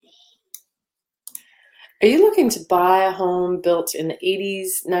Are you looking to buy a home built in the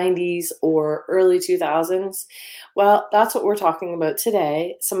 80s, 90s, or early 2000s? Well, that's what we're talking about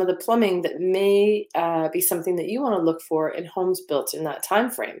today. Some of the plumbing that may be something that you want to look for in homes built in that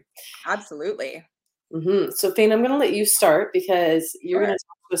time frame. Absolutely. So, Thane, I'm going to let you start because you're going Sure. to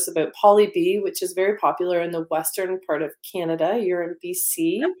talk to us about Poly B, which is very popular in the western part of Canada. You're in Yep.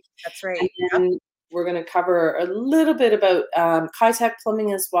 BC. That's And right. Yep. then we're going to cover a little bit about KITEC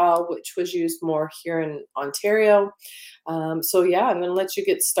plumbing as well, which was used more here in Ontario. Yeah, I'm going to let you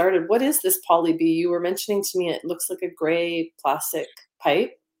get started. What is this Poly B? You were mentioning to me it looks like a gray plastic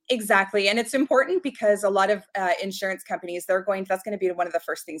pipe. Exactly. And it's important because a lot of insurance companies, that's going to be one of the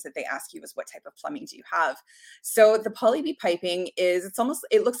first things that they ask you is what type of plumbing do you have? So the poly B piping it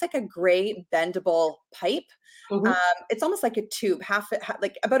looks like a gray bendable pipe. Um, Hmm. it's almost like a tube,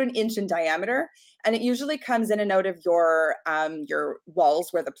 like about an inch in diameter. And it usually comes in and out of your walls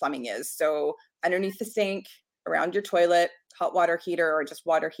where the plumbing is. So underneath the sink, around your toilet, hot water heater, or just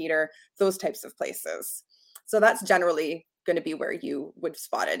water heater, those types of places. So that's generally going to be where you would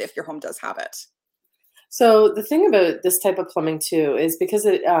spot it if your home does have it. So the thing about this type of plumbing too is because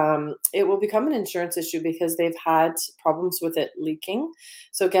it will become an insurance issue because they've had problems with it leaking.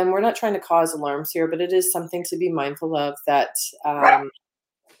 So again, we're not trying to cause alarms here, but it is something to be mindful of that. Um,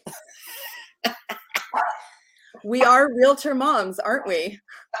 We are realtor moms, aren't we?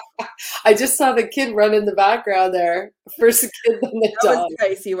 I just saw the kid run in the background there. First kid, then the That was dog.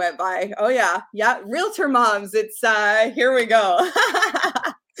 nice you went by. Oh yeah. Yeah, realtor moms. It's here we go.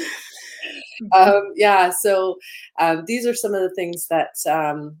 These are some of the things that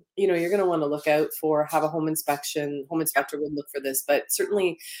you're going to want to look out for. Have a home inspection. Home Yep. inspector would look for this, but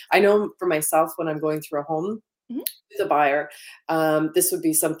certainly, I know for myself when I'm going through a home Mhm. with a buyer, this would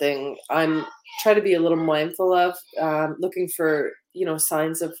be something I'm try to be a little mindful of. Looking for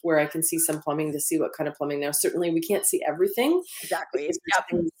signs of where I can see some plumbing to see what kind of plumbing. Now, certainly, we can't see everything Exactly. because there's Yep.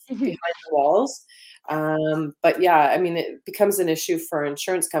 things behind the walls. But yeah, I mean, it becomes an issue for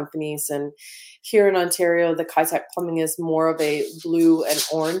insurance companies. And here in Ontario, the KITEC plumbing is more of a blue and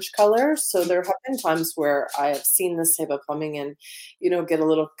orange color. So there have been times where I have seen this type of plumbing and, get a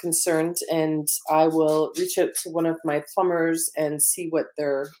little concerned. And I will reach out to one of my plumbers and see what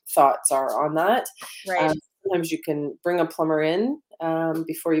their thoughts are on that. Right. Sometimes you can bring a plumber in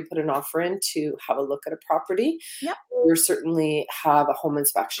before you put an offer in to have a look at a property, Yep. or certainly have a home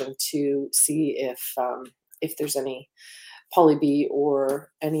inspection to see if there's any poly B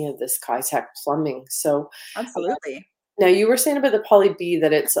or any of this KITEC plumbing. So Absolutely. now you were saying about the poly B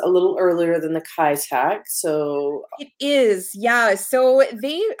that it's a little earlier than the KITEC. So It is, yeah. So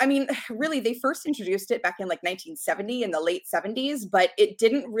I mean, really, they first introduced it back in like 1970 in the late 70s, but it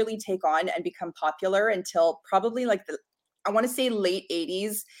didn't really take on and become popular until probably like I want to say late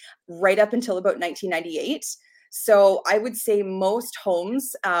 80s, right up until about 1998. So I would say most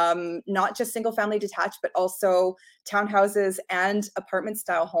homes, not just single family detached, but also townhouses and apartment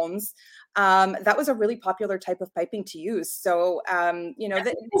style homes, that was a really popular type of piping to use. So,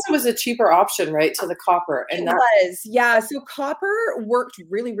 this was a cheaper option, right, to the copper, and it that was, yeah. So copper worked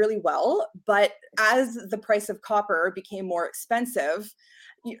really, really well, but as the price of copper became more expensive,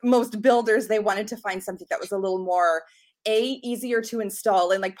 most builders they wanted to find something that was a little more easier to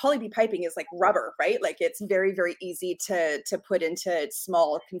install. And like poly B piping is like rubber, right? Like it's very, very easy to put into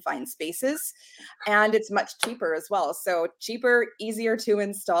small confined spaces, and it's much cheaper as well. So cheaper, easier to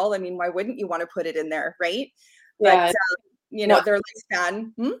install. I mean, why wouldn't you want to put it in there, right? But yeah, not their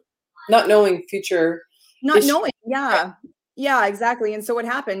lifespan. not knowing future Not issues. knowing, yeah. Yeah, exactly, and so what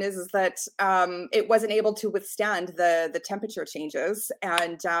happened is that, it wasn't able to withstand the temperature changes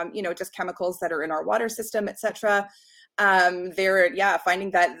and, just chemicals that are in our water system, etcetera. They're, yeah,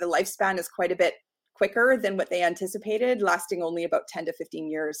 finding that the lifespan is quite a bit quicker than what they anticipated, lasting only about 10 to 15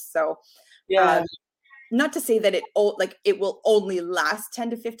 years. So, Yeah, um, not to say that it will only last 10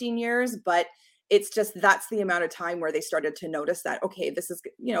 to 15 years, but it's just that's the amount of time where they started to notice that, okay, this is,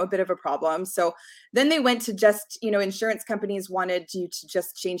 a bit of a problem. So then they went to just, insurance companies wanted you to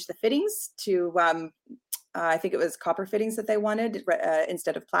just change the fittings to I think it was copper fittings that they wanted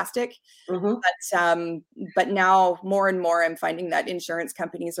instead of plastic. mhm. But now more and more I'm finding that insurance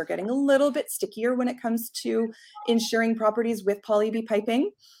companies are getting a little bit stickier when it comes to insuring properties with poly B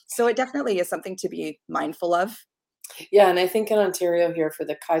piping. So it definitely is something to be mindful of. Yeah, and I think in Ontario here for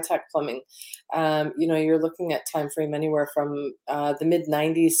the KITEC plumbing, you're looking at time frame anywhere from the mid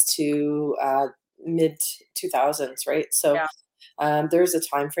 '90s to mid 2000s, right? So Yeah. There's a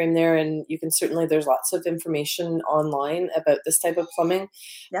time frame there, and you can certainly, there's lots of information online about this type of plumbing.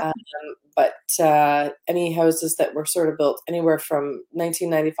 Yep. But any houses that were sort of built anywhere from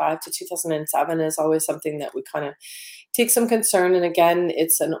 1995 to 2007 is always something that we kind of take some concern. And again,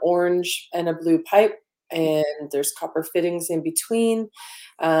 it's an orange and a blue pipe, and there's copper fittings in between.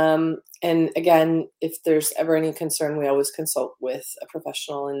 And again, if there's ever any concern, we always consult with a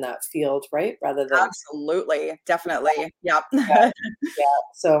professional in that field, right? Rather than Absolutely. Definitely. Yep. yeah, yeah.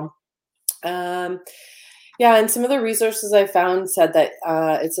 So, yeah, and some of the resources I found said that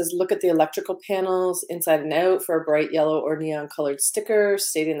it says look at the electrical panels inside and out for a bright yellow or neon colored sticker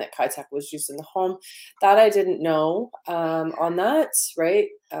stating that KITEC was used in the home. That I didn't know on that, right?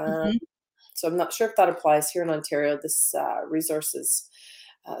 Mhm. So I'm not sure if that applies here in Ontario. This resource is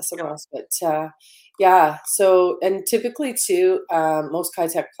somewhere else, but yeah. So, and typically too, most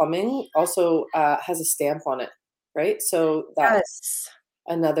KITEC plumbing also has a stamp on it, right? So that's Yes.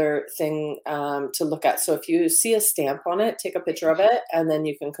 another thing to look at. So if you see a stamp on it, take a picture of it, and then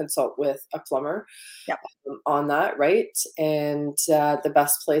you can consult with a plumber Yep. on that, right? And the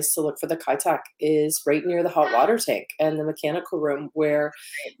best place to look for the KITEC is right near the hot water tank and the mechanical room where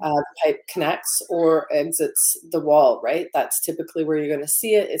the pipe connects or exits the wall, right? That's typically where you're going to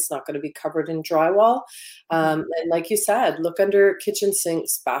see it. It's not going to be covered in drywall. And like you said, look under kitchen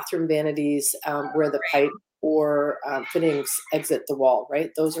sinks, bathroom vanities, where the pipe or fittings exit the wall, right?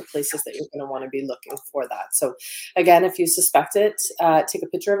 Those are places that you're going to want to be looking for that. So again, if you suspect it, take a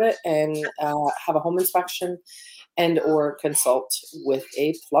picture of it and have a home inspection and or consult with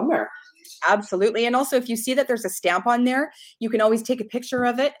a plumber. Absolutely. And also if you see that there's a stamp on there, you can always take a picture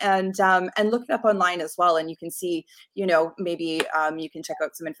of it and look it up online as well. And you can see, maybe you can check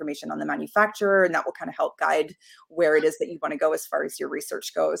out some information on the manufacturer, and that will kind of help guide where it is that you want to go as far as your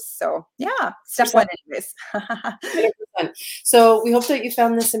research goes. So yeah, step one anyways. 100%. So we hope that you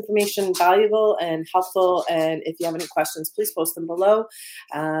found this information valuable and helpful. And if you have any questions, please post them below.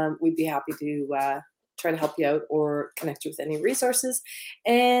 We'd be happy to try to help you out or connect you with any resources.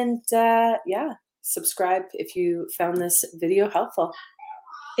 And yeah, subscribe if you found this video helpful.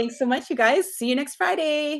 Thanks so much, you guys. See you next Friday.